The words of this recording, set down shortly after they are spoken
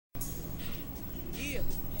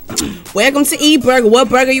Welcome to Eat Burger. What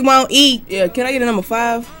burger you want to eat? Yeah, can I get a number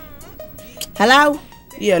 5? Hello?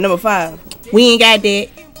 Yeah, number 5. We ain't got that.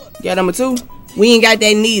 Yeah, number 2. We ain't got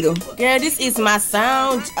that neither. Girl, this is my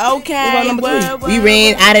sound. Okay. What about number 3? We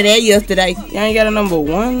ran out of that yesterday. Y'all ain't got a number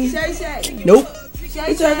 1? Shay. Nope.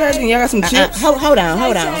 What y'all got? Y'all got some chips? Hold on.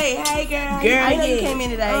 Hey, girl. Girl, I know you came in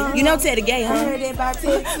today. You know Teddy Gay, I huh? heard that about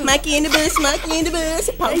Teddy. Monkey in the bush.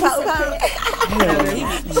 Pop.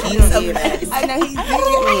 I know he's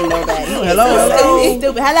Ain't nobody. Hello.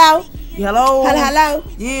 Stupid. Hello. Hello.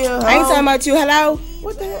 Yeah. I ain't talking about you. Hello.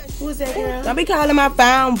 What the hell? Who's that girl? Don't be calling my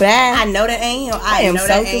phone back. I know that ain't him. I am know so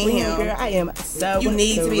that through ain't him, him. girl. I am so You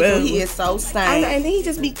need to be through. through. He is so stank. And he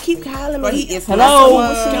just keep calling me. Bro, he is Hello. not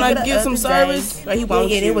the Can one. I get some service? Bro, he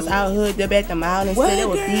wants Yeah, you. it was out hood up at the mall and said it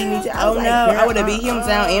was beating me. Oh no, I would have beat him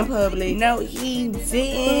down in public. No, he I don't want to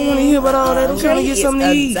didn't. hear about all that. I'm trying to get something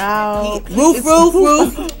to eat. Roof.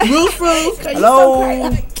 Hello.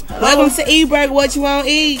 Welcome to Eat Burger. What you want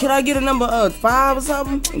to eat? Can I get a number 5 or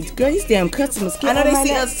something? Girl, these damn customers. I know they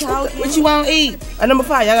see us talking. What you want to eat? A number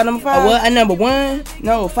 5. Y'all got number 5? What? A number 1?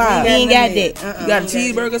 No, 5. We ain't got that. You got a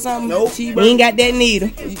cheeseburger or something? Nope. We Cheeseburger. ain't got that neither.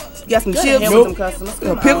 You got some Chips. chips? With them customers.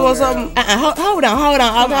 A pickle or something? Hold on.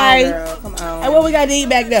 Come Okay. on, girl. Come on. Hey, what we got to eat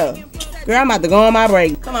back there? Girl, I'm about to go on my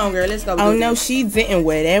break. Come on, girl. Let's go. Oh no, she didn't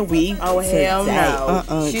wear that wig. Oh, hell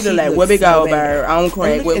no. She look like Webby Goldberg on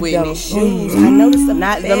crack with Whitney. Shoes. I know this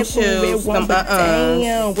not them them shoes. One, but Them,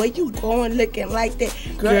 damn, where you going looking like that?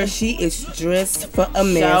 Girl, she is dressed for a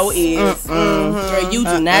mess. Show is. Girl, you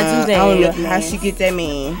do not do that. I don't know how she get that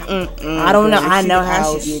man. I don't know. I know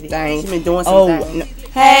how she get it. She been doing Oh, something. no.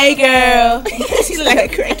 Hey girl, she look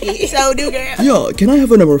like a crackhead. So do girl. Yeah, can I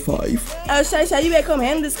have a number 5? Oh, Shay, you better come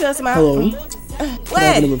handle this customer. Hello? Can I have a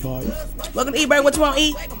What? number 5? Welcome to Eat Burger. What you want to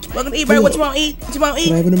eat? Welcome to Eat Burger. What you want to eat? What you want to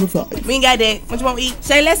Can I eat? have a number 5? We ain't got that. What you want to eat?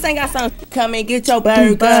 Shay, let's sing our song. Come and get your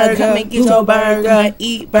burger. Come and get your burger.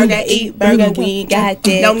 Eat burger. We ain't got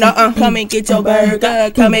that. No, Come and get your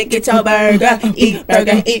burger. Come and get your burger. Eat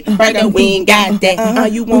burger. We ain't got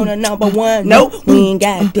that. You want a number 1? Nope. We ain't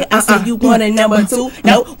got that. I said you want a number 2?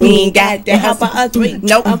 Nope. We ain't got that. How about a 3?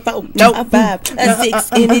 Nope. A 4? Nope. A 5? A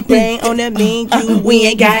 6? Anything on the menu? We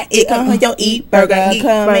ain't got it. Come on, your Eat Burger.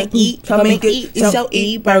 Come and eat. Come and eat. It's your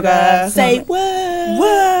Eat Burger. Say what?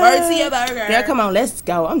 Word to your burger. Girl, come on, let's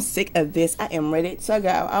go. I'm sick of this. I am ready to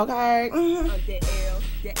go. Okay. The L,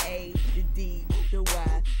 the A, the D, the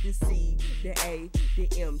Y, the C, the A,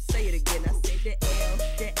 the M. Say it again. I said the L,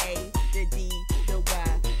 the A, the D, the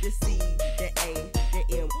Y, the C, the A,